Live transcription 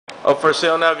Up for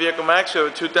sale now, VEHICLEMAX. We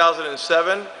have a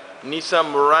 2007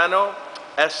 Nissan Murano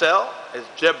SL. It's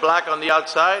jet black on the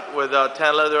outside with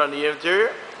tan leather on the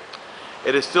interior.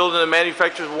 It is still in the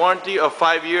manufacturer's warranty of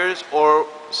 5 years or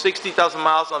 60,000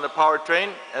 miles on the powertrain.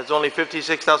 Has only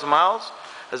 56,000 miles.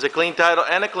 Has a clean title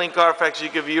and a clean CARFAX you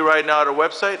can view right now at our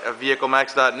website at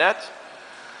VEHICLEMAX.net.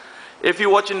 If you're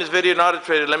watching this video not a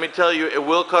trader, let me tell you, it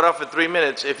will cut off at 3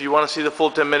 minutes. If you want to see the full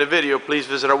 10-minute video, please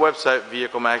visit our website,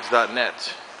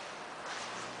 VEHICLEMAX.net.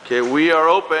 Okay, we are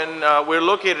open. We're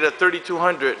located at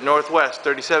 3200 Northwest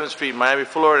 37th Street, Miami,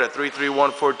 Florida.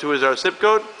 33142 is our zip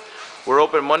code. We're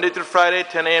open Monday through Friday,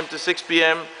 10 a.m. to 6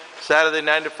 p.m., Saturday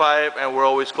 9 to 5, and we're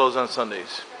always closed on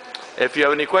Sundays. If you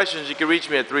have any questions, you can reach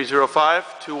me at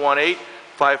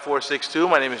 305-218-5462.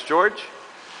 My name is George.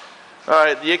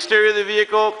 Alright, the exterior of the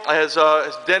vehicle is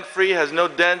dent-free, has no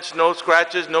dents, no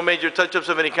scratches, no major touch-ups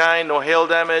of any kind, no hail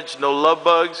damage, no love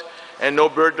bugs, and no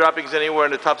bird droppings anywhere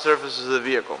on the top surfaces of the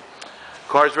vehicle.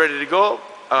 Car's ready to go.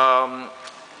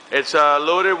 It's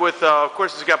loaded with, of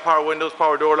course, it's got power windows,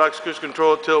 power door locks, cruise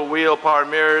control, tilt wheel, power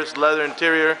mirrors, leather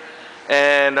interior,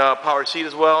 and power seat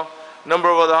as well. Number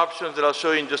of other options that I'll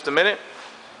show you in just a minute.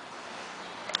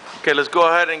 Okay, let's go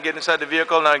ahead and get inside the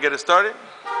vehicle now and get it started.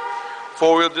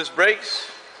 Four-wheel disc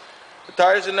brakes. The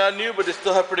tires are not new, but they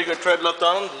still have pretty good tread left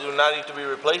on them. They do not need to be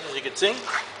replaced, as you can see.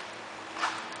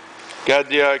 Got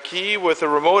the key with a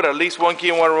remote, at least one key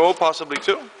and one remote, possibly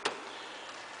two.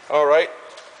 Alright.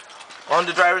 On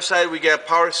the driver's side, we got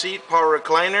power seat, power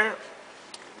recliner.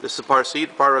 This is the power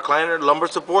seat, power recliner, lumbar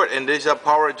support, and these are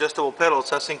power adjustable pedals.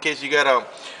 That's in case you got a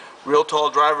real tall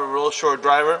driver, real short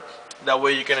driver. That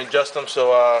way you can adjust them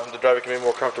so the driver can be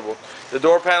more comfortable. The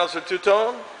door panels are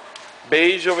two-tone.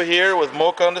 Beige over here with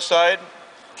mocha on the side.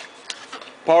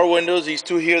 Power windows, these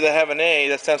two here that have an A,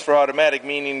 that stands for automatic,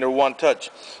 meaning they're one touch.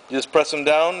 You just press them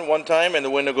down one time and the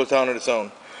window goes down on its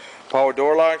own. Power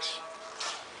door locks.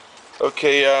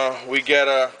 Okay, we got,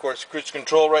 of course, cruise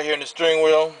control right here in the steering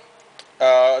wheel.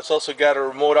 It's also got a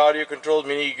remote audio control,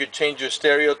 meaning you could change your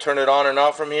stereo, turn it on and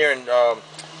off from here, and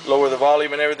lower the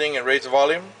volume and everything, and raise the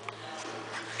volume.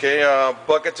 Okay,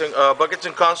 buckets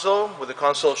and console with a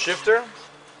console shifter.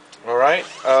 Alright,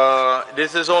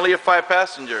 this is only a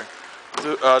 5-passenger.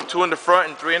 Two in the front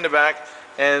and 3 in the back,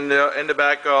 and in the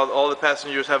back all the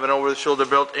passengers have an over-the-shoulder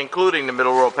belt, including the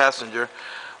middle row passenger,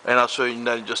 and I'll show you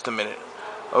that in just a minute.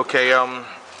 Okay,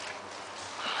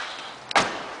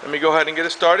 let me go ahead and get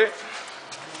it started.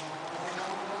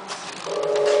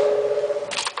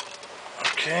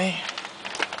 Okay,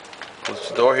 close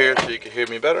the door here so you can hear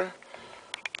me better.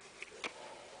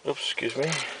 Oops, excuse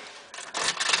me.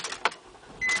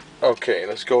 Okay,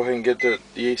 let's go ahead and get the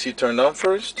AC turned on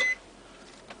first.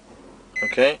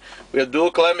 Okay, we have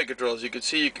dual climate controls. You can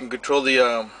see you can control the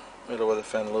lower the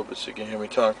fan a little bit so you can hear me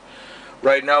talk.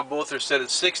 Right now both are set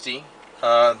at 60.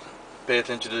 Pay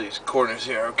attention to these corners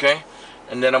here, okay?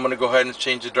 And then I'm going to go ahead and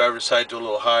change the driver's side to a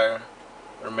little higher,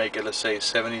 or make it, let's say,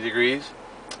 70 degrees.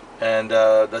 And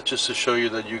that's just to show you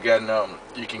that you can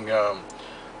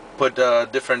put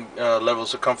different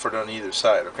levels of comfort on either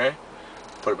side, okay?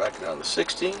 Put it back down to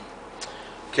 60.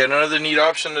 Okay, another neat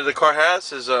option that the car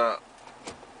has is the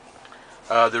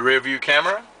rear view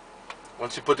camera.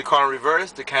 Once you put the car in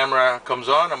reverse, the camera comes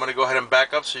on. I'm going to go ahead and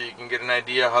back up so you can get an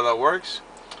idea how that works.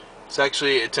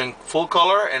 It's in full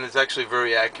color and it's actually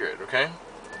very accurate, okay?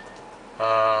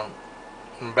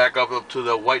 Back up to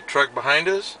the white truck behind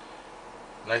us,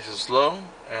 nice and slow,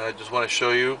 and I just want to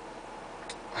show you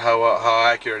how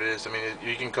accurate it is. I mean,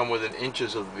 you can come within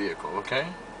inches of the vehicle, okay?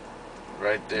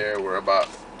 Right there, we're about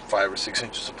 5 or 6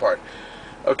 inches apart.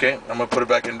 Okay, I'm going to put it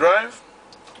back in drive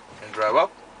and drive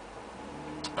up.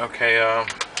 Okay,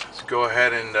 let's go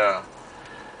ahead and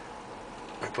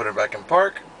put it back in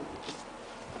park.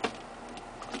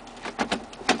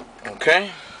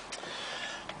 Okay,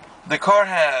 the car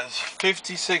has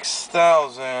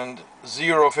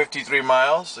 56,053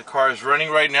 miles. The car is running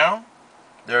right now.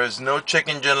 There is no check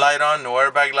engine light on, no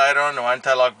airbag light on, no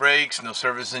anti-lock brakes, no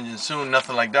service engine soon,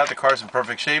 nothing like that. The car is in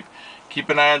perfect shape. Keep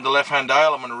an eye on the left-hand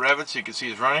dial. I'm going to rev it so you can see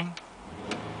it's running.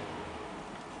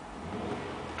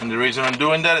 And the reason I'm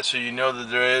doing that is so you know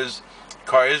that the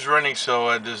car is running,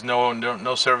 so there's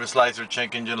no service lights or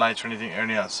check engine lights or anything of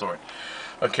that sort.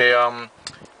 Okay,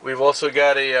 we've also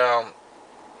got a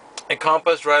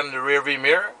compass right in the rear view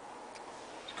mirror.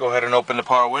 Let's go ahead and open the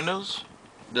power windows.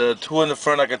 The two in the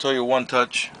front, like I told you, one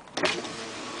touch.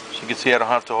 So you can see I don't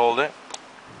have to hold it.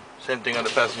 Same thing on the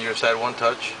passenger side, one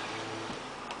touch.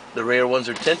 The rear ones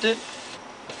are tinted.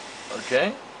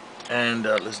 Okay, and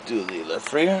let's do the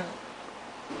left rear.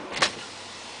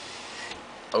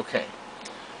 Okay,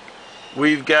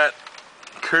 we've got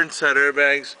curtain side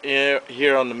airbags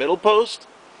here on the middle post,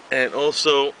 and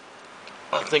also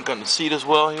I think on the seat as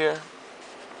well here,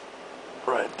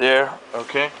 right there.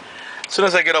 Okay, as soon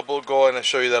as I get up, we'll go in and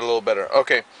show you that a little better.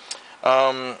 Okay,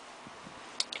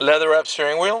 leather wrap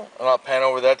steering wheel, and I'll pan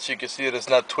over that so you can see that it's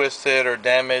not twisted or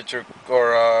damaged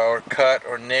or cut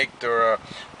or nicked, or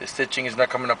the stitching is not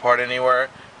coming apart anywhere.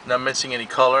 It's not missing any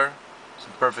color. It's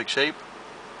in perfect shape.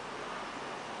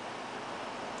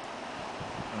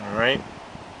 Alright.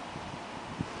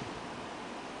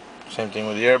 Same thing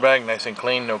with the airbag, nice and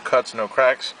clean, no cuts, no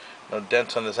cracks, no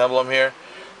dents on this emblem here.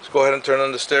 Let's go ahead and turn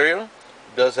on the stereo. It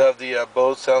does have the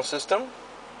BOSE sound system.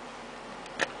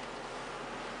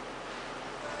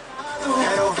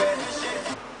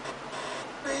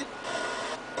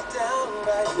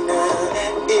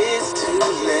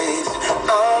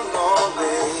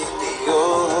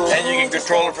 And you can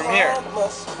control it from here.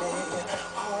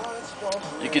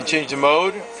 You can change the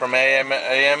mode from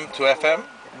AM to FM.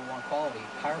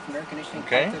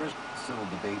 Okay.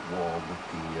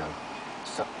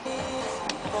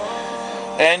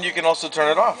 And you can also turn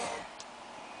it off.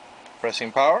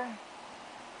 Pressing power.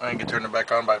 And you can turn it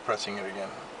back on by pressing it again.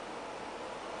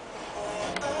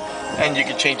 And you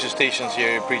can change the stations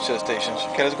here, your preset stations.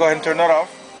 Okay, let's go ahead and turn that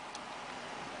off.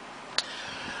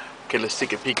 Okay, let's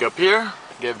take a peek up here.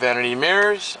 Get vanity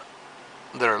mirrors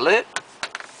that are lit.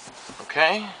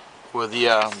 Okay, with the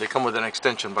they come with an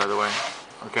extension, by the way.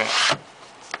 Okay,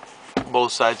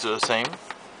 both sides are the same.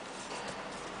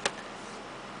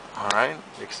 All right,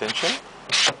 the extension.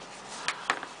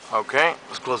 Okay,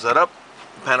 let's close that up.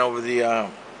 Pan over the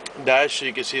dash so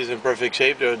you can see it's in perfect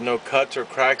shape. There are no cuts or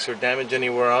cracks or damage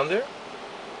anywhere on there.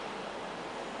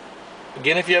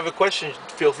 Again, if you have a question,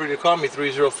 feel free to call me,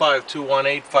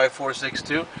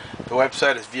 305-218-5462. The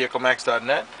website is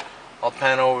VEHICLEMAX.net. I'll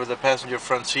pan over the passenger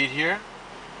front seat here.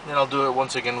 Then I'll do it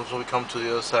once again when we come to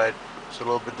the other side. It's a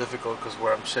little bit difficult because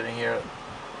where I'm sitting here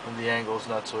and the angle is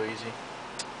not so easy.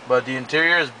 But the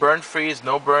interior is burn free,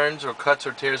 no burns or cuts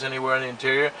or tears anywhere in the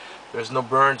interior. There's no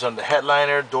burns on the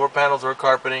headliner, door panels or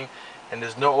carpeting, and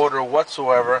there's no odor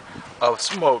whatsoever of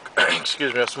smoke.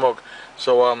 Excuse me, of smoke.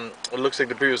 So it looks like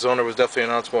the previous owner was definitely a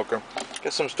non-smoker.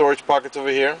 Got some storage pockets over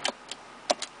here.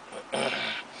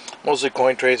 Mostly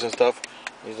coin trays and stuff.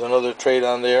 There's another tray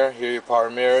down there. Here are your power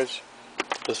mirrors.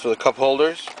 Just for the cup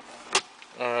holders.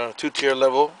 Two-tier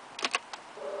level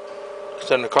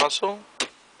center console.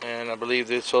 And I believe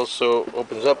this also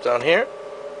opens up down here.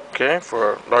 Okay,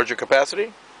 for larger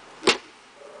capacity.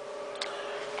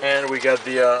 And we got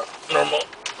the normal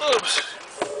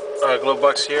glove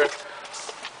box here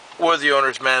with the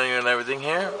owner's manual and everything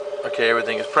here. Okay,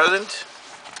 everything is present.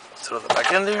 Let's throw that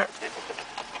back in there.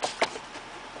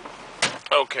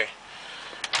 Okay.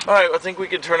 Alright, I think we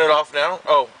can turn it off now.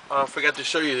 Oh, I forgot to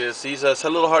show you this. These it's a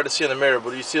little hard to see in the mirror,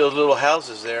 but you see those little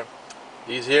houses there.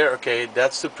 These here, okay,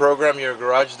 that's to program your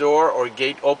garage door or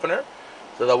gate opener.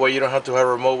 So that way you don't have to have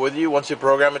a remote with you. Once you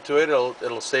program it to it,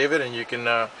 it'll save it, and you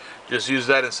can just use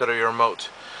that instead of your remote.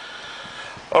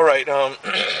 Alright,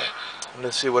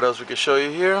 let's see what else we can show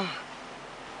you here.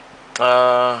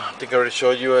 I think I already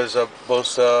showed you as a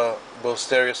BOSE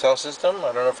stereo sound system.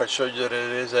 I don't know if I showed you that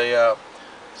it is a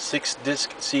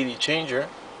 6-disc CD changer.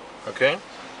 Okay.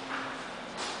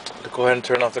 Let's go ahead and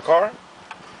turn off the car.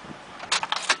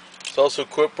 It's also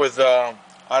equipped with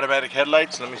automatic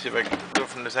headlights. Let me see if I can do it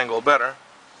from this angle better.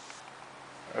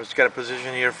 I've just got a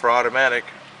position here for automatic.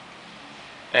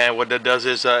 And what that does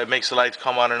is it makes the lights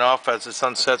come on and off as the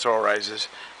sun sets or rises.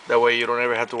 That way you don't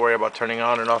ever have to worry about turning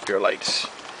on and off your lights.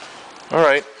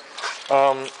 Alright,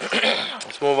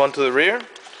 let's move on to the rear.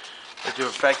 There's your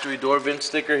factory door vent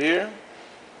sticker here.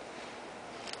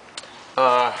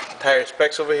 Tire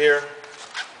specs over here.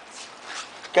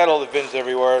 Got all the vents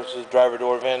everywhere. This is driver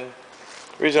door vent.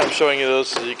 The reason I'm showing you those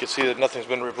is so you can see that nothing's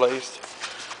been replaced.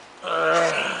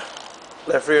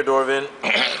 Left rear door vent.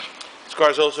 This car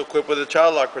is also equipped with a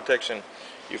child lock protection.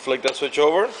 You flick that switch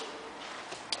over,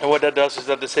 and what that does is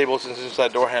that disables this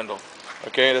inside door handle.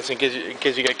 Okay, that's in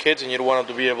case you get kids and you don't want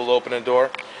them to be able to open the door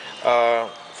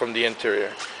from the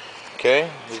interior. Okay,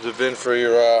 here's the vent for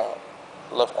your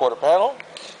left quarter panel.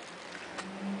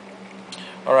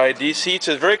 Alright, these seats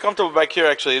is very comfortable back here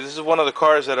actually. This is one of the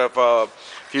cars that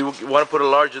if you want to put a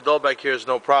large adult back here, it's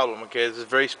no problem. Okay, this is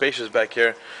very spacious back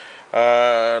here.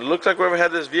 Looks like whoever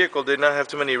had this vehicle did not have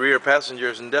too many rear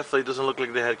passengers, and definitely doesn't look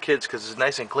like they had kids because it's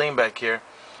nice and clean back here.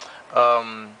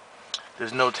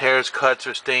 There's no tears, cuts,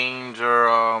 or stains,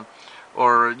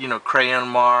 or you know, crayon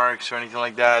marks or anything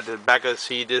like that. The back of the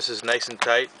seat, this is nice and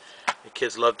tight. The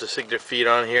kids love to stick their feet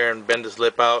on here and bend this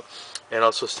lip out, and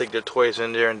also stick their toys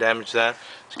in there and damage that.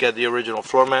 It's got the original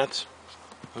floor mats.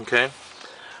 Okay.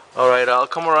 Alright, I'll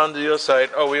come around to the other side.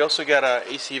 Oh, we also got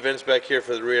AC vents back here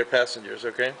for the rear passengers,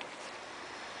 okay?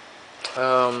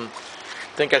 I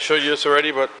think I showed you this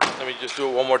already, but let me just do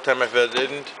it one more time if I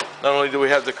didn't. Not only do we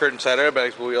have the curtain side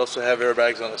airbags, but we also have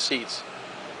airbags on the seats.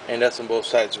 And that's on both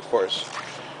sides, of course.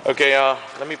 Okay,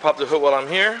 let me pop the hood while I'm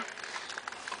here.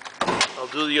 I'll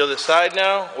do the other side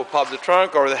now. We'll pop the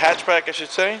trunk, or the hatchback I should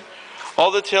say.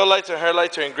 All the tail lights and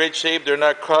headlights are in great shape. They're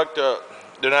not cracked,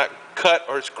 they're not cut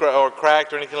or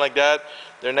cracked or anything like that.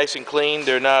 They're nice and clean.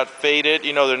 They're not faded.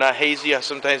 You know, they're not hazy as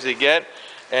sometimes they get.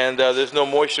 And there's no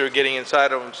moisture getting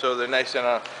inside of them, so they're nice.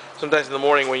 And sometimes in the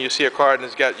morning when you see a car and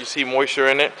you see moisture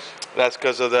in it, that's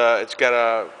because of it's got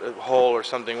a hole or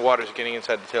something. Water's getting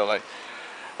inside the tail light.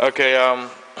 Okay.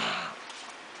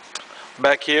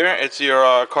 Back here, it's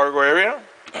your cargo area,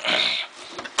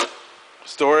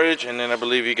 storage, and then I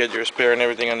believe you get your spare and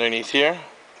everything underneath here.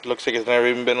 It looks like it's never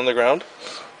even been on the ground.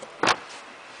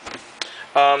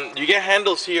 You get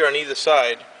handles here on either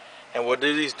side, and what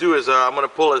these do is, I'm going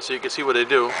to pull it so you can see what they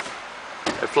do.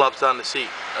 It flops down the seat,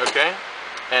 okay?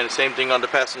 And the same thing on the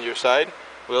passenger side.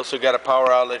 We also got a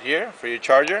power outlet here for your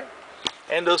charger.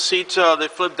 And those seats, they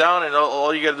flip down, and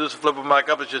all you got to do is flip them back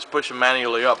up. Is just push them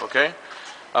manually up, okay?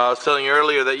 I was telling you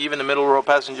earlier that even the middle row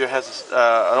passenger has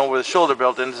an over-the-shoulder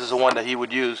belt, and this is the one that he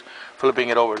would use, flipping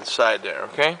it over to the side there,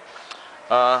 okay?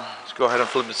 Let's go ahead and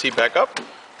flip the seat back up.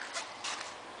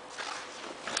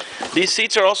 These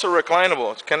seats are also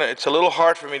reclinable. It's a little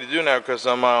hard for me to do now because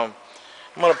I'm gonna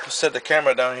set the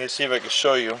camera down here, see if I can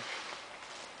show you.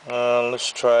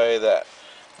 Let's try that.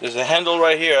 There's a handle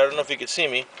right here. I don't know if you can see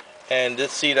me, and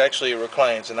this seat actually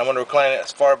reclines, and I'm gonna recline it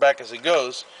as far back as it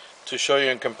goes to show you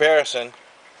in comparison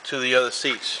to the other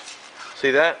seats. See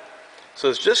that?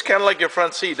 So it's just kind of like your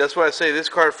front seat. That's why I say this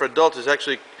car for adults is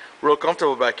actually real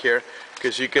comfortable back here,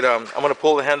 because you could I'm going to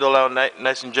pull the handle out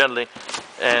nice and gently,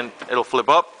 and it'll flip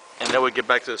up, and then we get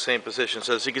back to the same position.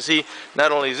 So as you can see,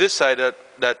 not only is this side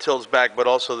that tilts back, but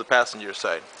also the passenger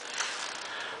side.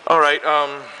 Alright,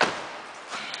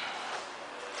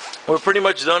 we're pretty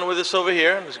much done with this over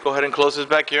here. Let's go ahead and close this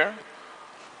back here.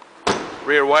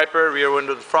 Rear wiper, rear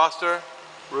window defroster,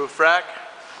 roof rack.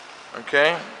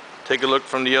 Okay, take a look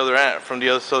from the other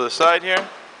side here.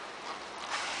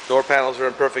 Door panels are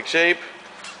in perfect shape.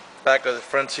 Back of the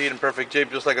front seat in perfect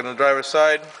shape, just like on the driver's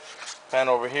side. Pan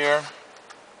over here.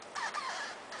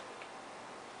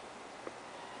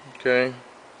 Okay,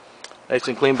 nice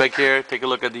and clean back here. Take a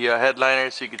look at the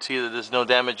headliner so you can see that there's no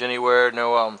damage anywhere.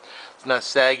 No, it's not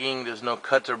sagging. There's no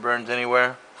cuts or burns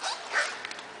anywhere.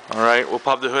 Alright, we'll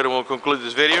pop the hood and we'll conclude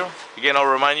this video. Again, I'll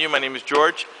remind you, my name is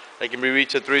George. I can be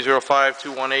reached at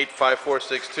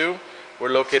 305-218-5462. We're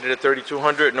located at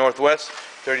 3200 Northwest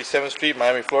 37th Street,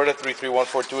 Miami, Florida.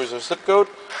 33142 is our zip code.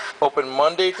 Open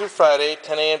Monday through Friday,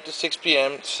 10 a.m. to 6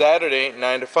 p.m. Saturday,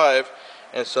 9 to 5.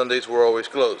 And Sundays we're always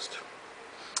closed.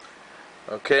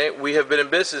 Okay, we have been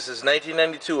in business since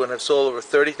 1992 and have sold over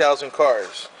 30,000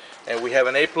 cars. And we have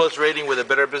an A+ rating with the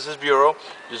Better Business Bureau.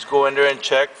 Just go in there and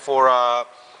check for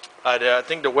I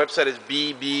think the website is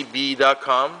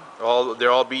bbb.com.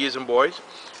 They're all B's and boys.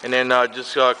 And then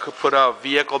just put out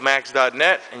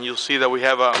VEHICLEMAX.net, and you'll see that we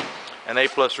have an A+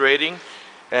 rating.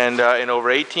 And in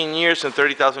over 18 years and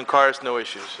 30,000 cars, no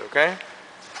issues. Okay?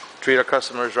 Treat our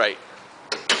customers right.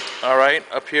 All right.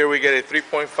 Up here we get a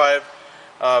 3.5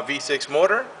 V6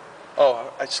 motor.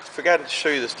 Oh, I just forgot to show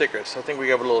you the stickers. I think we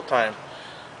have a little time.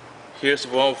 Here's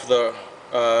the one for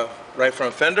the right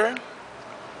front fender.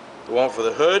 The one for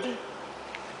the hood,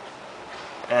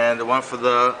 and the one for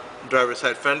the driver's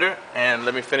side fender. And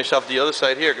let me finish off the other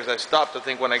side here, because I stopped, I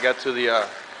think, when I got to the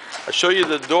I'll show you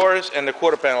the doors and the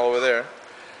quarter panel over there.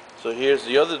 So here's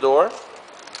the other door,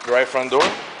 the right front door,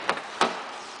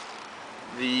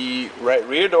 the right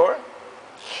rear door,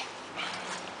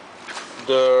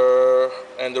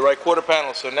 and the right quarter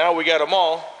panel. So now we got them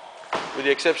all, with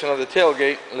the exception of the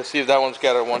tailgate. Let's see if that one's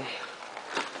got one.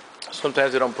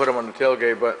 Sometimes they don't put them on the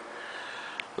tailgate, but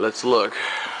let's look.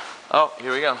 Oh,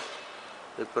 here we go.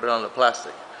 They put it on the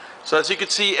plastic. So as you can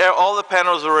see, all the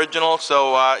panels are original,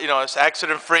 so you know, it's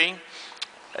accident free.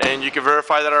 And you can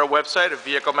verify that on our website at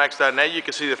VEHICLEMAX.net. You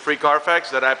can see the free CARFAX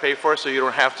that I pay for, so you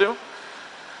don't have to.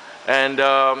 And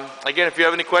again, if you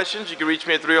have any questions, you can reach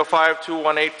me at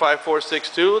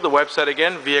 305-218-5462. The website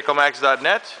again,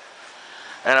 VEHICLEMAX.net.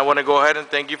 And I want to go ahead and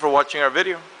thank you for watching our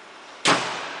video.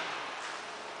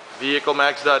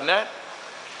 VEHICLEMAX.net.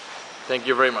 Thank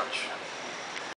you very much.